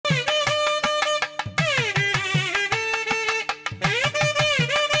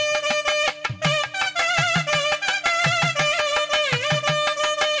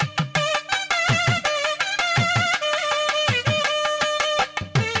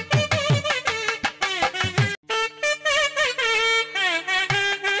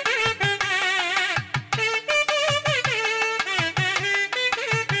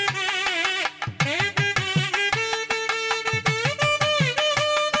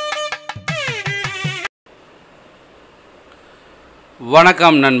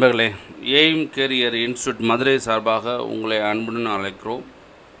வணக்கம் நண்பர்களே, aim carrier institute Madurai சார்பாக உங்களை அன்புடன் அழைக்கிறோம்.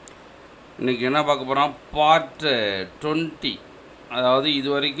 இன்றைக்கி என்ன பார்க்க போகிறோம்? பார்ட் 20. அதாவது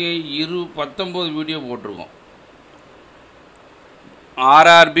இதுவரைக்கும் 19 வீடியோ போட்டிருக்கோம்.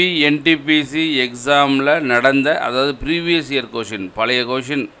 RRB NTPC எக்ஸாமில் நடந்த, அதாவது ப்ரீவியஸ் இயர் கொஷின், பழைய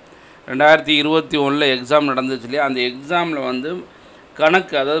கொஷின் 2021 எக்ஸாம் நடந்துச்சு இல்லையா, அந்த எக்ஸாமில் வந்து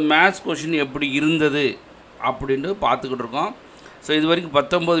கணக்கு, அதாவது மேத்ஸ் கொஷின் எப்படி இருந்தது அப்படின்ட்டு பார்த்துக்கிட்டு இருக்கோம். ஸோ இது வரைக்கும்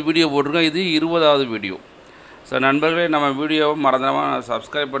 19 வீடியோ போட்டிருக்கோம். இது 20வது வீடியோ. ஸோ நண்பர்களே, நம்ம வீடியோவை மறந்துடாமல்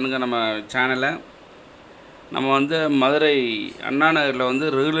சப்ஸ்கிரைப் பண்ணுங்கள் நம்ம சேனலை. நம்ம வந்து மதுரை அண்ணா நகரில் வந்து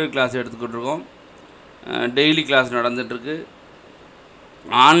ரெகுலர் கிளாஸ் எடுத்துக்கிட்டு இருக்கோம். டெய்லி கிளாஸ் நடந்துகிட்ருக்கு.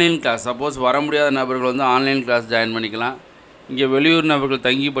 ஆன்லைன் கிளாஸ், சப்போஸ் வர முடியாத நபர்கள் வந்து ஆன்லைன் கிளாஸ் ஜாயின் பண்ணிக்கலாம். இங்கே வெளியூர் நபர்கள்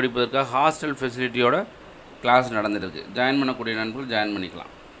தங்கி படிப்பதற்காக ஹாஸ்டல் ஃபெசிலிட்டியோட கிளாஸ் நடந்துகிட்ருக்கு. ஜாயின் பண்ணக்கூடிய நண்பர்கள் ஜாயின்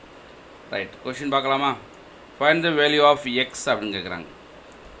பண்ணிக்கலாம். ரைட், கொஷின் பார்க்கலாமா? Find the value of X அப்படின்னு கேட்குறாங்க.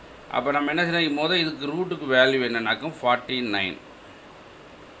 அப்போ நம்ம என்ன செய்யணும்? இதுக்கு ரூட்டுக்கு value என்னன்னாக்கும் 49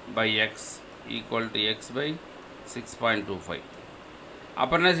 by X equal to X by 6.25.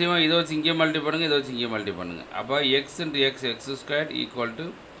 அப்புறம் என்ன செய்வோம்? இதை வச்சு இங்கே மல்டி பண்ணுங்கள், இதை வச்சு இங்கே மல்டி பண்ணுங்கள். அப்போ X into X X square equal to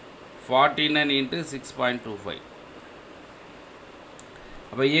 49 into 6.25.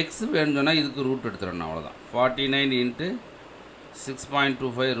 அப்போ எக்ஸ் வேணும்னு சொன்னால் இதுக்கு ரூட் எடுத்துடணும், அவ்வளோதான். 49 இன்ட்டு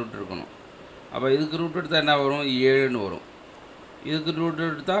 6.25 ரூட் இருக்கணும். அப்போ இதுக்கு ரூட் எடுத்தால் என்ன வரும்? 7ன்னு வரும். இதுக்கு ரூட்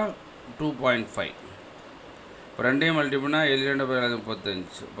எடுத்தால் 2.5. இப்போ ரெண்டையும் மல்டி பண்ணால் 7×2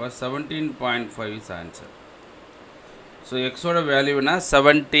 35. இப்போ 17.5 இஸ் ஆன்சர். ஸோ எக்ஸோட வேல்யூனா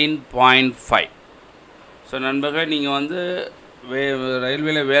 17.5. ஸோ நண்பர்களே, நீங்கள் வந்து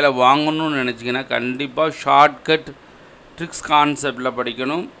ரயில்வேல வேலை வாங்கணும்னு நினச்சிங்கன்னா கண்டிப்பாக ஷார்ட்கட் ட்ரிக்ஸ் கான்செப்டில்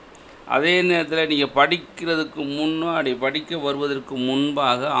படிக்கணும். அதே நேரத்தில் நீங்கள் படிக்கிறதுக்கு முன்னாடி, படிக்க வருவதற்கு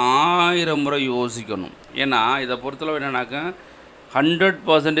முன்பாக 1000 முறை யோசிக்கணும். ஏன்னா இதை பொறுத்தளவு என்னன்னாக்கா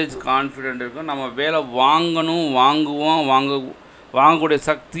 100% கான்ஃபிடென்ட் இருக்கும். நம்ம வேலை வாங்கணும், வாங்கக்கூடிய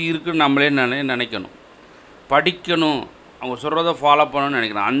சக்தி இருக்குன்னு நம்மளே நினைக்கணும். படிக்கணும், அவங்க சொல்கிறத ஃபாலோ பண்ணணும்னு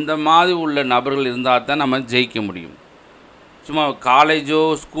நினைக்கணும். அந்த மாதிரி உள்ள நபர்கள் இருந்தால் தான் நம்ம ஜெயிக்க முடியும். சும்மா காலேஜோ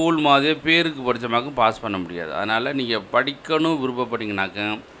ஸ்கூல் மாதிரியே பேருக்கு படித்தமாக்கும் பாஸ் பண்ண முடியாது. அதனால் நீங்கள் படிக்கணும்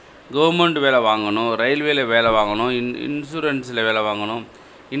விருப்பப்பட்டீங்கன்னாக்க கவர்மெண்ட் வேலை வாங்கணும், ரயில்வேல வேலை வாங்கணும், இன்சூரன்ஸில் வேலை வாங்கணும்,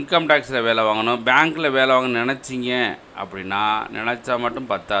 இன்கம் டேக்ஸில் வேலை வாங்கணும், பேங்க்கில் வேலை வாங்கணும்னு நினச்சிங்க அப்படின்னா நினச்சா மட்டும்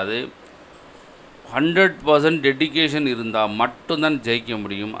பத்தாது. 100% டெடிக்கேஷன் இருந்தால் மட்டும்தான் ஜெயிக்க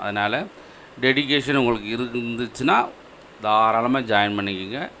முடியும். அதனால் டெடிக்கேஷன் உங்களுக்கு இருந்துச்சுன்னா தாராளமாக ஜாயின்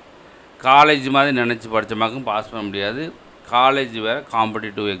பண்ணிக்கோங்க. காலேஜ் மாதிரி நினச்சி படித்தமாக்கும் பாஸ் பண்ண முடியாது. காலேஜ் வேறு,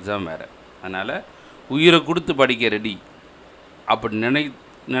 காம்படிட்டிவ் எக்ஸாம் வேறு. அதனால் உயிரை கொடுத்து படிக்க ரெடி அப்படி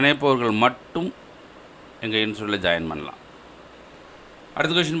நினைப்பவர்கள் மட்டும் எங்கள் இன்ஸ்டியூட்டில் ஜாயின் பண்ணலாம்.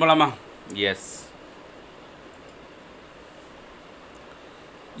 அடுத்த கொஸ்டின் போகலாமா? எஸ்.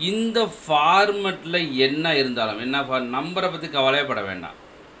 இந்த ஃபார்மெட்டில் என்ன இருந்தாலும், என்ன நம்பரை பற்றி கவலைப்பட வேண்டாம்.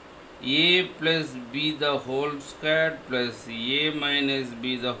 a + b the whole square + a -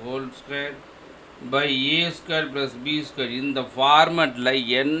 b the whole square by a² + b². இந்த ஃபார்மெட்டில்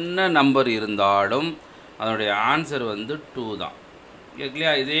என்ன நம்பர் இருந்தாலும் அதனுடைய ஆன்சர் வந்து 2 தான். இல்லையா?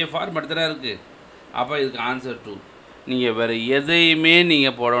 இதே ஃபார்மெட் தானே இருக்குது. அப்போ இதுக்கு ஆன்சர் 2. நீங்கள் வேறு எதையுமே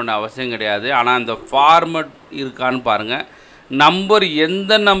நீங்கள் போட வேண்டிய அவசியம் கிடையாது. ஆனால் அந்த ஃபார்மெட் இருக்கான்னு பாருங்கள். நம்பர்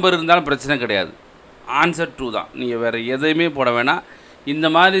எந்த நம்பர் இருந்தாலும் பிரச்சனை கிடையாது. ஆன்சர் 2 தான். நீங்கள் வேறு எதையுமே போட வேணாம். இந்த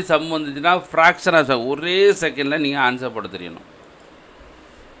மாதிரி சம் வந்துச்சுன்னா ஃப்ராக்ஷன் ஆஃப் ஒரே செகண்டில் நீங்கள் ஆன்சர் போட தெரியணும்.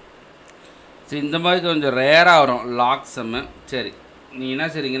 சரி, இந்த மாதிரி கொஞ்சம் ரேராக வரும் லாக் சம்மு. சரி, நீங்கள்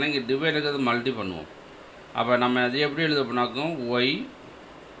என்ன சரிங்கன்னா இங்கே டிவைட் இருக்கிறது மல்டி பண்ணுவோம். அப்போ நம்ம அது எப்படி எழுத போனாக்கும் y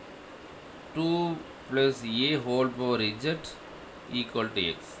 2 + a whole power z equal to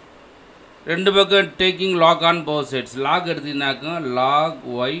x. ரெண்டு பக்கம் taking lock on both sides. Lock எடுத்தீங்கன்னாக்கும் log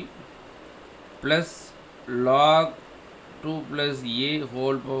y plus log 2 + a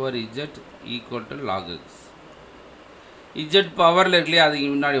whole power z equal to log x. z பவரில் இருக்குல்லையே,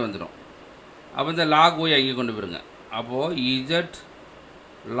 அதுக்கு முன்னாடி வந்துடும். அப்போ இந்த log y அங்கே கொண்டு போயிருங்க. அப்போது z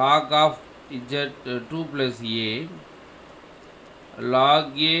log of z 2 + a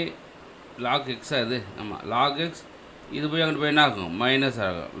log a log x. அது ஆமாம், log x. இது போய் அங்கிட்டு போய் என்ன ஆகும்? மைனஸ்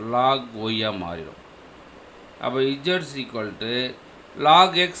ஆகும். log y மாறிடும். அப்போ z equal to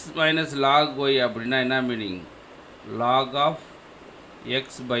log x - log y. அப்படின்னா என்ன meaning? log of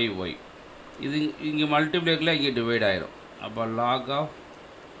x by y. இது இங்கே மல்டிப்ளைக்கில் இங்கே டிவைட் ஆகிடும். அப்போ log ஆஃப்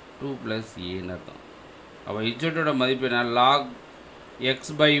 2 + a அர்த்தம். அப்போ z மதிப்பு என்ன? log x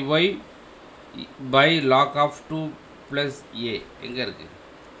by y by log of 2 plus a. எங்கே இருக்குது?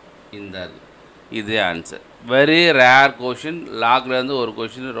 இந்த இருக்குது. இது ஆன்சர். Very rare question. லாக்லேருந்து ஒரு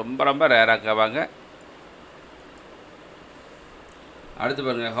கொஷின் ரொம்ப ரேராக கேட்பாங்க. அடுத்து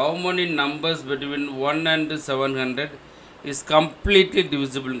பாருங்கள், how many numbers between 1 and 700 is completely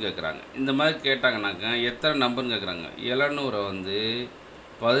divisible கேட்குறாங்க. இந்த மாதிரி கேட்டாங்கனாக்கா எத்தனை நம்பர்னு கேட்குறாங்க. 700 வந்து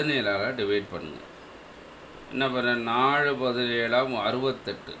 17ஆல் டிவைட் பண்ணுங்கள். என்ன பண்ண 4 17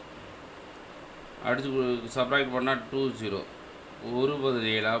 68. அடுத்து சப்ராக்ட் பண்ணால் 20. 1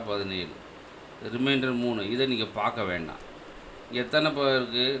 17 17. ரிமைண்டர் 3. இதை நீங்கள் பார்க்க வேண்டாம். எத்தனை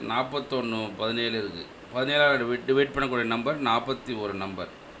இருக்குது? 41 17 இருக்குது. 17ஆல் டிவைட் பண்ணக்கூடிய நம்பர் 41 நம்பர்.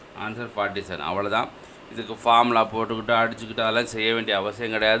 ஆன்சர் 47. அவ்வளோதான். இதுக்கு ஃபார்முலா போட்டுக்கிட்டு அடிச்சுக்கிட்டு அதெல்லாம் செய்ய வேண்டிய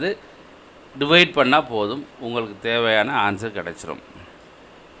அவசியம் கிடையாது. டிவைட் பண்ணால் போதும், உங்களுக்கு தேவையான ஆன்சர் கிடைச்சிரும்.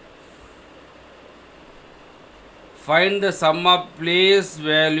 Find the sum of place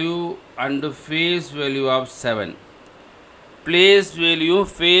value and face value of 7. Place value,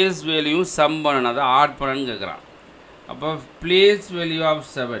 face value sum பண்ணணும், அதை ஆட் பண்ணணும்னு கேட்குறான். அப்போ place value of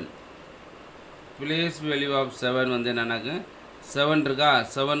 7, place value of 7 வந்து என்னன்னாக்க 7 இருக்கா,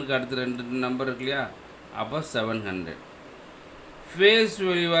 7க்கு அடுத்து 2 நம்பர் இருக்கு இல்லையா, அப்போ 700. face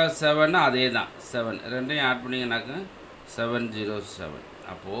value of 7 அதே தான் 7, ரெண்டையும் ஆட் பண்ணிங்கனாக்க 707.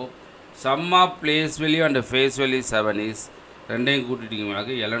 அப்போது sum of place value and face value 7 is, ரெண்டையும்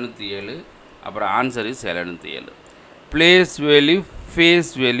கூட்டிட்டிங்கனாக்க 707. அப்புறம் answer is 707. place value, face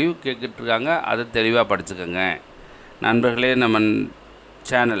value கேட்கிட்ருக்காங்க, அதை தெளிவாக படிச்சுக்கோங்க நண்பர்களே. நம்ம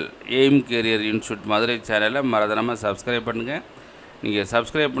channel aim carrier institute Madurai சேனலை மறந்துடாமல் சப்ஸ்கிரைப் பண்ணுங்கள். நீங்கள்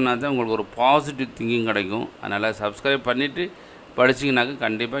சப்ஸ்கிரைப் பண்ணால் தான் உங்களுக்கு ஒரு பாசிட்டிவ் திங்கிங் கிடைக்கும். அதனால் சப்ஸ்கிரைப் பண்ணிவிட்டு படிச்சிங்கனாக்க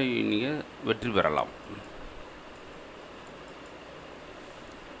கண்டிப்பாக நீங்கள் வெற்றி பெறலாம்.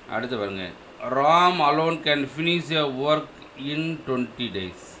 அடுத்து பாருங்க, Ram alone can finish a work in 20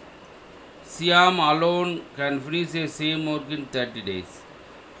 days. Siam alone can finish a same work in 30 days.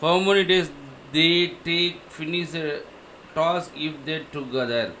 How many days they take finish a task if they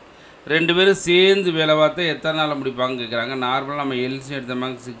together? ரெண்டு பேரும் சேர்ந்து வேலை பார்த்தா எத்தனை நாள் முடிப்பாங்க கேட்குறாங்க. நார்மலாக நம்ம எல்சி எடுத்தோம்னா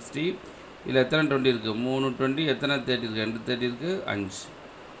 60, இதில் எத்தனை 20 இருக்குது, 3 20, எத்தனை 30 இருக்குது, 2 30 இருக்குது, 5.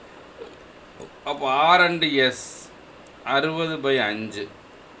 அப்போ R and S 60/5,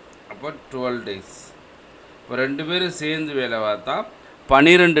 அப்போ 12 days. இப்போ ரெண்டு பேரும் சேர்ந்து வேலை பார்த்தா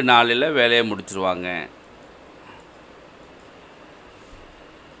 12 நாளில் வேலையை முடிச்சிருவாங்க.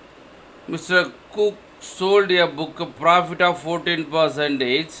 Mister cook sold a book a profit of 14%.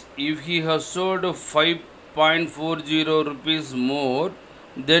 If he has sold 5.40 rupees more,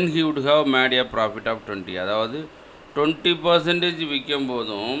 then he would have made a profit of 20. அதாவது 20% விற்கும்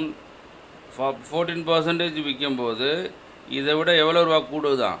போதும் 14% விற்கும் போது இதை விட எவ்வளோ ரூபா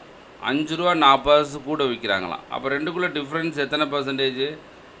கூடுதான், 5 ரூபா 40 கூட விற்கிறாங்களாம். அப்போ ரெண்டுக்குள்ளே டிஃப்ரென்ஸ் எத்தனை பர்சன்டேஜ்?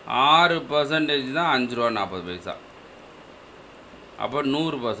 6% தான் 5 ரூபா 40 பைசா. அப்போ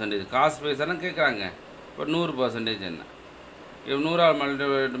 100%. காசு பைசாலாம் கேட்குறாங்க. இப்போ 100% என்ன? இப்போ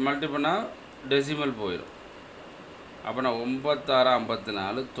 100 மல்டி பண்ணால் டெசிமல் போயிடும். அப்போ நான் 96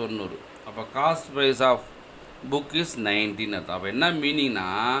 54 90. அப்போ cost price of book is 19 அர்த்தம். அப்போ என்ன மீனிங்னா,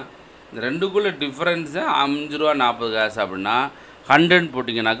 இந்த ரெண்டுக்குள்ளே டிஃப்ரென்ஸு 5 ரூபா 40 காசு அப்படின்னா 100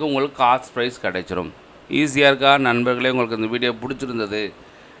 போட்டிங்கனாக்க உங்களுக்கு காஸ்ட் ப்ரைஸ் கிடைச்சிரும். ஈஸியாக இருக்கா நண்பர்களே? உங்களுக்கு இந்த வீடியோ பிடிச்சிருந்தது,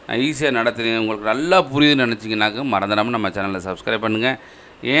 நான் ஈஸியாக நடத்துகிறேன், உங்களுக்கு நல்லா புரியுதுன்னு நினச்சிங்கனாக்க மறந்துடாமல் நம்ம சேனலில் சப்ஸ்கிரைப் பண்ணுங்கள்.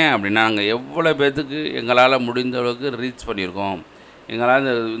 ஏன் அப்படின்னா நாங்கள் எவ்வளோ பேர்த்துக்கு எங்களால் முடிந்த அளவுக்கு ரீச் பண்ணியிருக்கோம், எங்களால்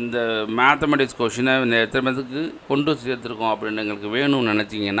இந்த மேத்தமெட்டிக்ஸ் கொஷினை எத்தனை பேர்த்துக்கு கொண்டு சேர்த்துருக்கோம் அப்படின்னு எங்களுக்கு வேணும்னு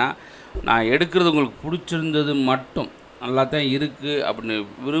நினச்சிங்கன்னா, நான் எடுக்கிறது உங்களுக்கு பிடிச்சிருந்தது மட்டும் நல்லா தான் இருக்குது அப்படின்னு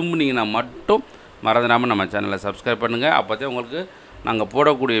விரும்புனீங்கன்னா மட்டும் மறந்துடாமல் நம்ம சேனலை சப்ஸ்கிரைப் பண்ணுங்கள். அப்போ தான் உங்களுக்கு நாங்கள்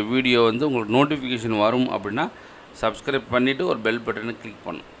போடக்கூடிய வீடியோ வந்து உங்களுக்கு நோட்டிஃபிகேஷன் வரும். அப்படின்னா சப்ஸ்கிரைப் பண்ணிவிட்டு ஒரு பெல் பட்டனை கிளிக்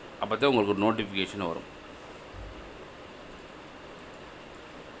பண்ணும், அப்போ தான் உங்களுக்கு நோட்டிஃபிகேஷன் வரும்.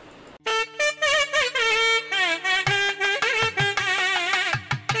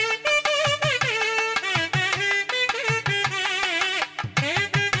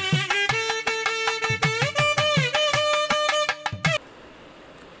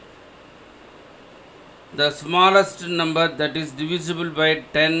 The smallest number that is divisible by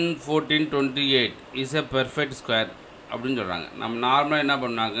 10, 14, 28 is a perfect square அப்படின்னு சொல்கிறாங்க. நம்ம நார்மலாக என்ன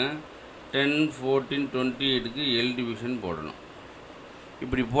பண்ணாங்க, 10, 14, 28க்கு எல் டிவிஷன் போடணும்.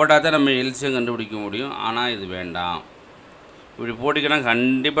 இப்படி போட்டால் தான் நம்ம எல்சியம் கண்டுபிடிக்க முடியும். ஆனால் இது வேண்டாம், இப்படி போட்டிங்கன்னா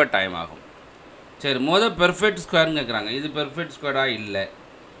கண்டிப்பாக டைம் ஆகும். சரி, பெர்ஃபெக்ட் ஸ்கொயர்னு கேட்குறாங்க. இது பெர்ஃபெக்ட் ஸ்கொயராக இல்லை,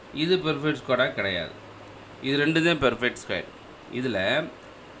 இது பெர்ஃபெக்ட் ஸ்கொயராக கிடையாது. இது ரெண்டு தான் பெர்ஃபெக்ட் ஸ்கொயர். இதில்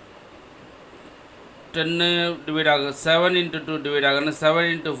 10 டிவைட் ஆகும், 7 × 2 டிவைட் ஆகும்னா 7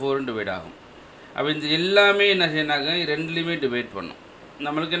 × 4 டிவைட் ஆகும். அப்போ இந்த எல்லாமே என்ன செய்யணாங்க, ரெண்டுலேயுமே டிவைட் பண்ணும்.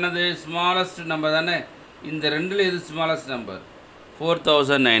 நம்மளுக்கு என்னது ஸ்மாலஸ்ட் நம்பர் தானே, இந்த ரெண்டில் எது ஸ்மாலஸ்ட் நம்பர்?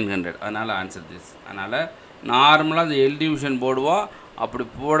 4900. அதனால் ஆன்சர் திஸ். அதனால் நார்மலாக அந்த எல் டிவிஷன் போடுவோம். அப்படி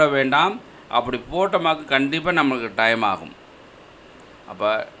போட வேண்டாம். அப்படி போட்டமாக்கு கண்டிப்பாக நம்மளுக்கு டைம் ஆகும். அப்போ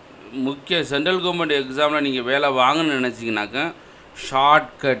முக்கிய சென்ட்ரல் கவர்மெண்ட் எக்ஸாமில் நீங்கள் வேலை வாங்கணும்னு நினச்சிங்கனாக்கா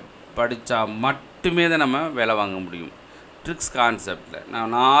ஷார்ட்கட் படித்தா மட்டுமே தான் நம்ம வேலை வாங்க முடியும். ட்ரிக்ஸ் கான்செப்டில்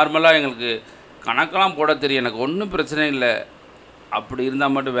நான் நார்மலாக எங்களுக்கு கணக்கெல்லாம் போட தெரியும், எனக்கு ஒன்றும் பிரச்சனை இல்லை, அப்படி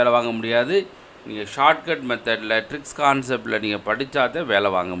இருந்தால் மட்டும் வேலை வாங்க முடியாது. நீங்கள் ஷார்ட்கட் மெத்தடில் ட்ரிக்ஸ் கான்செப்டில் நீங்கள் படித்தா தான் வேலை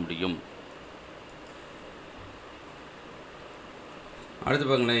வாங்க முடியும். அடுத்து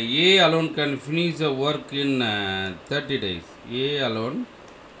பாருங்களேன், ஏ alone can finish a work in 30 days. A alone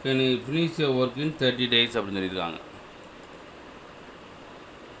can finish a work in 30 days அப்படின்னு சொல்லியிருக்காங்க.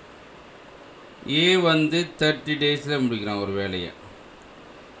 ஏ வந்து 30 daysல முடிக்கிறான் ஒரு வேலையை.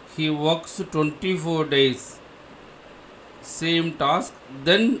 He works 24 days same task,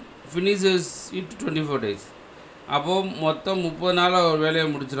 then finishes it 24 days. அப்போது மொத்தம் 30 நாள் ஒரு வேலையை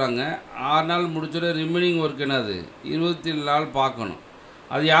முடிச்சுறாங்க. 6 நாள் முடிச்சோட ரிமைனிங் ஒர்க் என்னது 27 நாள் பார்க்கணும்.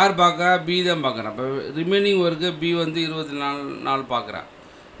 அது யார் பார்க்க? பி தான் பார்க்குறான். இப்போ ரிமைனிங் ஒர்க்கை பி வந்து 24 நாள் பார்க்குறான்.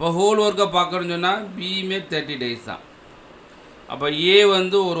 இப்போ ஹோல் ஒர்க்கை பார்க்கணுன்னு சொன்னால் பியுமே 30 days தான். அப்போ ஏ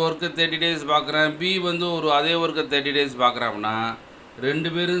வந்து ஒரு ஒர்க்கை 30 days பார்க்குறேன், பி வந்து ஒரு அதே ஒர்க்கை 30 days பார்க்குறாங்கன்னா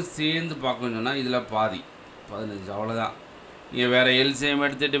 2 பேரும் சேர்ந்து பார்க்கணுன்னு சொன்னால் இதில் பாதி 15. அவ்வளோதான். நீங்கள் வேறு எல்சிஎம்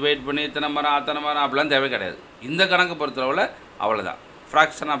எடுத்து டிவைட் பண்ணி இத்தனை மரம் அப்படிலாம் தேவை கிடையாது. இந்த கணக்கு பொறுத்தளவில் அவ்வளோதான்.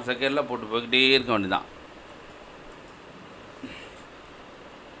 ஃப்ராக்ஷன் ஆஃப் செகண்டில் போட்டு போய்கிட்டே இருக்க வேண்டியதான்.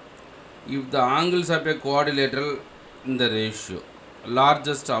 If the angles of a quadrilateral in the ratio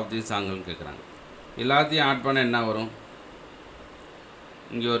largest of these angles கேட்குறாங்க. எல்லாத்தையும் ஆட் பண்ண என்ன வரும்?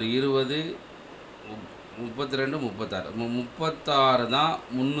 இங்கே ஒரு 20, 32, 36 தான்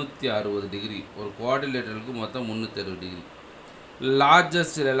 360 டிகிரி. ஒரு குவாட்ரிலேட்டரலுக்கு மொத்தம் 360 டிகிரி.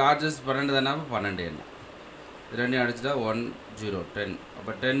 லார்ஜஸ்ட் 12 தானே, 12 என்ன 2 அடிச்சுட்டா 1 0 10.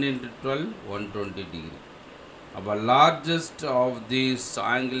 அப்போ 10 × 12 120 டிகிரி. அப்போ largest of these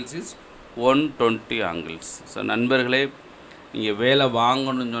angles is 120 angles. So நண்பர்களே, நீங்கள் வேலை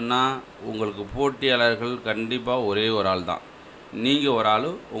வாங்கணும்னு சொன்னால் உங்களுக்கு போட்டியாளர்கள் கண்டிப்பாக ஒரே ஒரு ஆள் தான். நீங்கள் ஒரு ஆள்,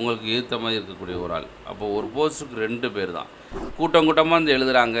 உங்களுக்கு ஏற்ற மாதிரி இருக்கக்கூடிய ஒரு ஆள். அப்போ ஒரு போஸ்ட்டுக்கு 2 பேர் தான். கூட்டமாக வந்து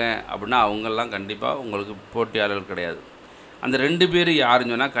எழுதுகிறாங்க அப்படின்னா அவங்கெல்லாம் கண்டிப்பாக உங்களுக்கு போட்டியாளர்கள் கிடையாது. அந்த 2 பேர்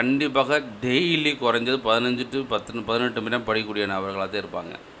யாருன்னு சொன்னால் கண்டிப்பாக டெய்லி குறைஞ்சது 15 to 18 மணி நேரம் படிக்கக்கூடிய நபர்களாக தான்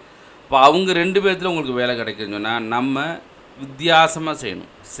இருப்பாங்க. இப்போ அவங்க 2 பேர்த்தில் உங்களுக்கு வேலை கிடைக்குன்னு சொன்னால் நம்ம வித்தியாசமாக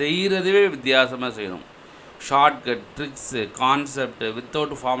செய்யணும். செய்கிறதுவே வித்தியாசமாக செய்யணும். Shortcut, tricks, concept,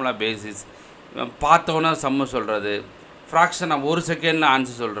 without formula basis, பார்த்தோன்னா சம்மு சொல்கிறது, ஃப்ராக்ஷனாக 1 செகண்டில்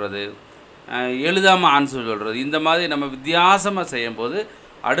ஆன்சர் சொல்கிறது, எழுதாமல் ஆன்சர் சொல்கிறது, இந்த மாதிரி நம்ம வித்தியாசமாக செய்யும்போது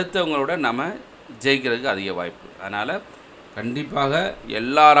அடுத்தவங்களோட நம்ம ஜெயிக்கிறதுக்கு அதிக வாய்ப்பு. அதனால் கண்டிப்பாக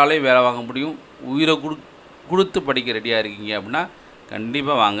எல்லாராலையும் வேலை வாங்க முடியும். உயிரை கொடுத்து படிக்க ரெடியாக இருக்கீங்க அப்படின்னா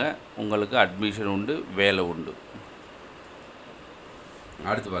கண்டிப்பாக வாங்க, உங்களுக்கு அட்மிஷன் உண்டு, வேலை உண்டு.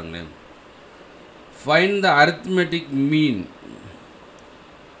 அடுத்து பாருங்களேன், find the arithmetic mean.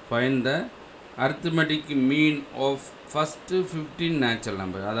 Find the arithmetic mean of first 15 natural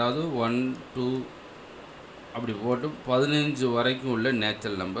number. அதாவது 1 2 அப்படி போட்டு 15 வரைக்கும் உள்ள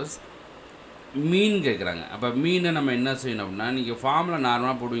நேச்சுரல் நம்பர்ஸ் மீன் கேட்குறாங்க. அப்போ மீனை நம்ம என்ன செய்யணும் அப்படின்னா, நீங்கள் ஃபார்முலா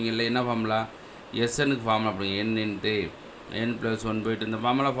நார்மலாக போடுவீங்க இல்லை, என்ன ஃபார்முலா? எஸ்எனுக்கு ஃபார்முலா போடுவீங்க, n/n+1/2. இந்த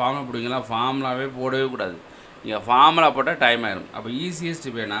ஃபார்முலா போடுவீங்களா? ஃபார்முலாவே போடவே கூடாது. நீங்கள் ஃபார்முலா போட்டால் டைம் ஆயிடும். அப்போ ஈஸியஸ்ட்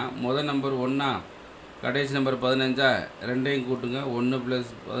வேணால் முதல் நம்பர் 1, கடைசி நம்பர் 15, 2ஐயும் கூட்டுங்க, 1 +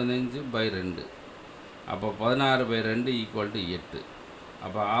 15/2. அப்போ 16/2 = 8.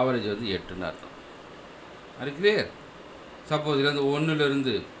 அப்போ ஆவரேஜ் வந்து 8ன்னு அர்த்தம். அது கிளியர்? சப்போஸ் இதுலேருந்து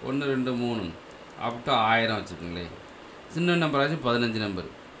 1லேருந்து 1 2 3 அப் டு 1000 வச்சுக்கோங்களேன். சின்ன நம்பர் ஆச்சு 15 நம்பர்.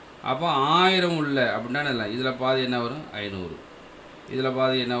 அப்போ 1000 உள்ள அப்படின்னா இல்லை, இதில் பாதி என்ன வரும்? 500. இதில்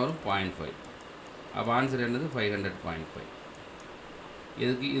பாதி என்ன வரும்? 0.5. அப்போ ஆன்சர் என்னது? 500.5.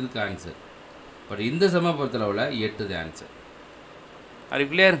 இதுக்கு ஆன்சர். பட் இந்த சம பொறுத்தளவில் 8 தான் ஆன்சர். அது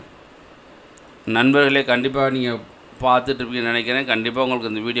கிளியர்? நண்பர்களே, கண்டிப்பாக நீங்கள் பார்த்துட்ருப்பீங்கன்னு நினைக்கிறேன். கண்டிப்பாக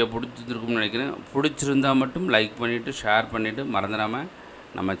உங்களுக்கு இந்த வீடியோ பிடிச்சிருக்கும்னு நினைக்கிறேன். பிடிச்சிருந்தால் மட்டும் லைக் பண்ணிவிட்டு ஷேர் பண்ணிவிட்டு மறந்துடாமல்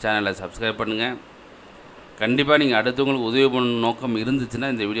நம்ம சேனலை சப்ஸ்கிரைப் பண்ணுங்கள். கண்டிப்பாக நீங்கள் அடுத்தவங்களுக்கு உதவி பண்ணணும் நோக்கம் இருந்துச்சுன்னா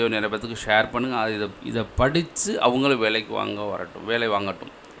இந்த வீடியோ நிறைய பேருக்கு ஷேர் பண்ணுங்கள். அது இதை படித்து அவங்களும் வேலை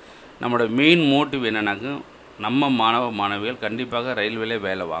வாங்கட்டும். நம்மளோட மெயின் மோட்டிவ் என்னென்னாக்க நம்ம மாணவ மாணவிகள் கண்டிப்பாக ரயில்வேல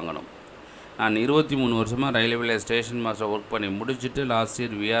வேலை வாங்கணும். நான் 23 வருஷமாக ரயில்வேல ஸ்டேஷன் மாஸ்டர் ஒர்க் பண்ணி முடிச்சுட்டு லாஸ்ட்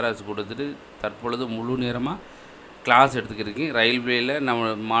இயர் விஆர்எஸ் கொடுத்துட்டு தற்பொழுது முழு நேரமாக கிளாஸ் எடுத்துக்கிட்டு இருக்கேன். ரயில்வேயில் நம்ம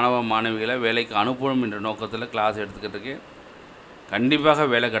மாணவ மாணவிகளை வேலைக்கு அனுப்பணும் என்ற நோக்கத்தில் கிளாஸ் எடுத்துக்கிட்டு இருக்கேன். கண்டிப்பாக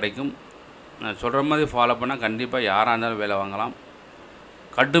வேலை கிடைக்கும். நான் சொல்கிற மாதிரி ஃபாலோ பண்ணால் கண்டிப்பாக யாராக இருந்தாலும் வேலை வாங்கலாம்.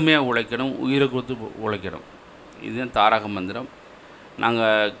 கடுமையாக உழைக்கணும், உயிரை கொடுத்து உழைக்கணும். இதுதான் தாரக மந்திரம்.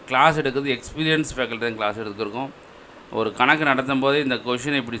 நாங்கள் கிளாஸ் எடுக்கிறது எக்ஸ்பீரியன்ஸ் ஃபேக்கல்ட்டி தான் கிளாஸ் எடுத்துருக்கோம். ஒரு கணக்கு நடத்தும் போதே இந்த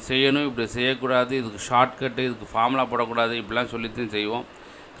கொஷினை இப்படி செய்யணும், இப்படி செய்யக்கூடாது, இதுக்கு ஷார்ட்கட்டு, இதுக்கு ஃபார்முலா போடக்கூடாது, இப்படிலாம் சொல்லித்தான் செய்வோம்.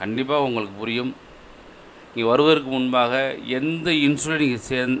 கண்டிப்பாக உங்களுக்கு புரியும். நீங்கள் வருவதற்கு முன்பாக எந்த இன்ஸ்டியூட் நீங்கள்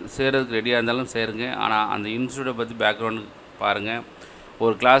சேர்றதுக்கு ரெடியாக இருந்தாலும் சேருங்க. ஆனால் அந்த இன்ஸ்டியூட்டை பற்றி பேக்ரவுண்டு பாருங்கள்.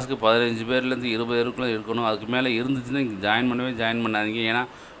 ஒரு கிளாஸுக்கு 15 பேர்லேருந்து 20 பேருக்குள்ளே இருக்கணும். அதுக்கு மேலே இருந்துச்சுன்னா இங்கே ஜாயின் பண்ணாதீங்க. ஏன்னா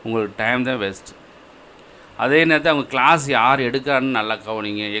உங்களுக்கு டைம் தான் வேஸ்ட். அதே நேரத்தில் அவங்க கிளாஸ் யார் எடுக்கிறான்னு நல்லா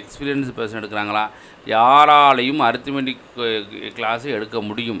கவனிங்க. Experience person எடுக்கிறாங்களா? யாராலையும் அரித்மெட்டிக் கிளாஸு எடுக்க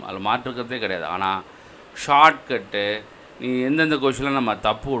முடியும், அதில் மாற்றுக்கிறதே கிடையாது. ஆனால் ஷார்ட்கட்டு, நீ எந்தெந்த கொஷினில் நம்ம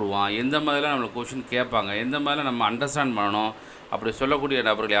தப்பு விடுவோம், எந்த மாதிரிலாம் நம்மளுக்கு கொஷின் கேட்பாங்க, எந்த மாதிரிலாம் நம்ம அண்டர்ஸ்டாண்ட் பண்ணணும், அப்படி சொல்லக்கூடிய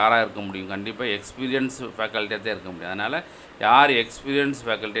நபர்கள் யாராக இருக்க முடியும்? கண்டிப்பாக எக்ஸ்பீரியன்ஸ் ஃபேக்கல்ட்டியாக தான் இருக்க முடியும். அதனால் யார் எக்ஸ்பீரியன்ஸ்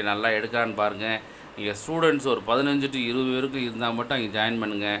ஃபேக்கல்ட்டி நல்லா எடுக்கிறான்னு பாருங்கள். நீங்கள் ஸ்டூடெண்ட்ஸ் ஒரு 15 to 20 பேருக்கு இருந்தால் மட்டும் அங்கே ஜாயின்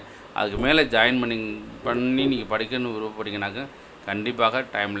பண்ணுங்கள். அதுக்கு மேலே ஜாயின் பண்ணி நீங்கள் படிக்கணும்னு விருப்பப்பட்டீங்கன்னாக்க கண்டிப்பாக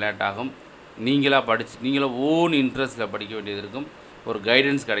டைம் லேட் ஆகும். நீங்களாக ஓன் இன்ட்ரெஸ்ட்டில் படிக்க வேண்டியது இருக்கும். ஒரு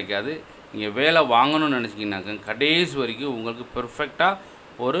கைடன்ஸ் கிடைக்காது. நீங்கள் வேலை வாங்கணும்னு நினச்சிங்கனாக்க கடைசி வரைக்கும் உங்களுக்கு பெர்ஃபெக்டாக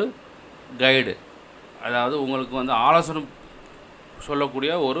ஒரு கைடு, அதாவது உங்களுக்கு ஆலோசனை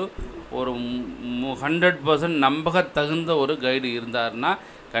சொல்லக்கூடிய ஒரு 100% நம்பகத்தகுந்த ஒரு கைடு இருந்தாருன்னா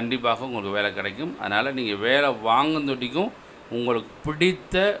கண்டிப்பாக உங்களுக்கு வேலை கிடைக்கும். அதனால் நீங்கள் வேலை வாங்குறதுக்கும் உங்களுக்கு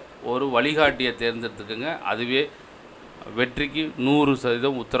பிடித்த ஒரு வழிகாட்டியை தேர்ந்தெடுத்துக்கோங்க. அதுவே வெற்றிக்கு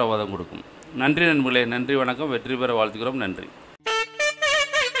 100% உத்தரவாதம் கொடுக்கும். நன்றி நண்பர்களே, நன்றி, வணக்கம். வெற்றி பெற வாழ்த்துக்கிறோம். நன்றி.